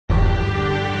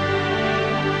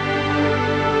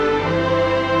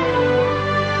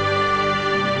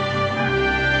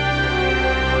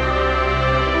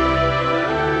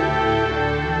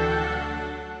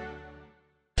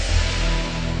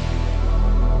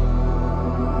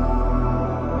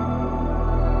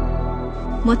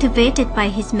Motivated by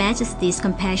His Majesty's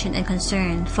compassion and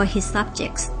concern for his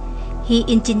subjects, he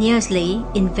ingeniously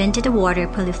invented a water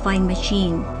purifying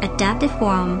machine adapted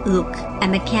from look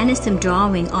and mechanism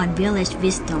drawing on village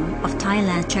wisdom of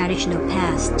Thailand's traditional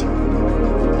past.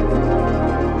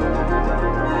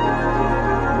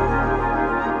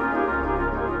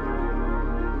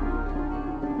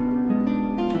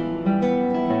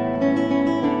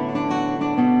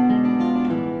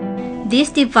 This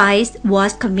device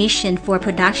was commissioned for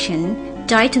production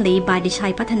jointly by the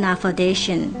Chai Patana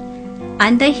Foundation,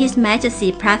 under His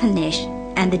Majesty's patronage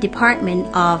and the Department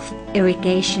of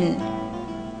Irrigation.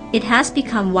 It has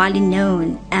become widely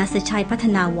known as the Chai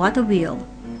Patana Water Wheel,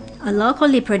 a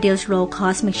locally produced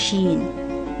low-cost machine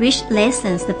which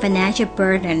lessens the financial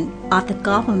burden of the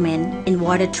government in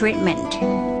water treatment.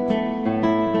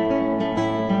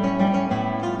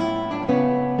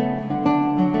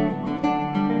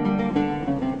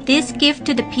 This gift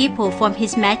to the people from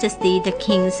His Majesty the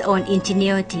King's own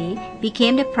ingenuity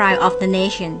became the pride of the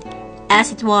nation, as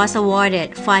it was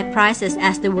awarded 5 prizes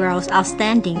as the world's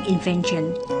outstanding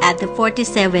invention at the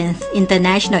 47th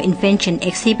International Invention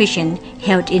Exhibition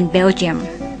held in Belgium.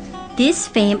 This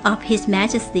fame of His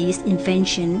Majesty's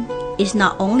invention is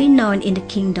not only known in the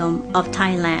Kingdom of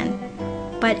Thailand,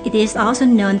 but it is also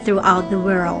known throughout the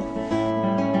world.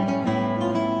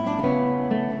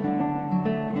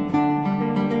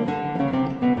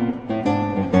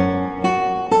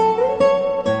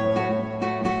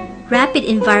 Rapid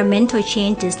environmental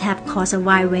changes have caused a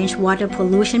wide range of water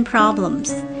pollution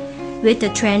problems. With the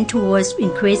trend towards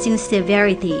increasing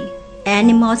severity,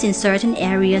 animals in certain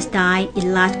areas die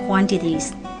in large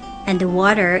quantities, and the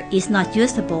water is not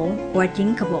usable or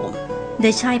drinkable.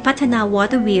 The Chai Patana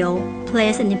Water Wheel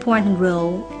plays an important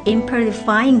role in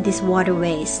purifying these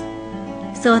waterways,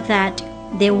 so that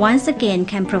they once again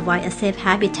can provide a safe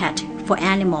habitat for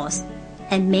animals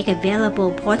and make available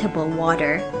potable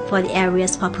water for the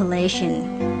area's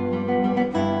population.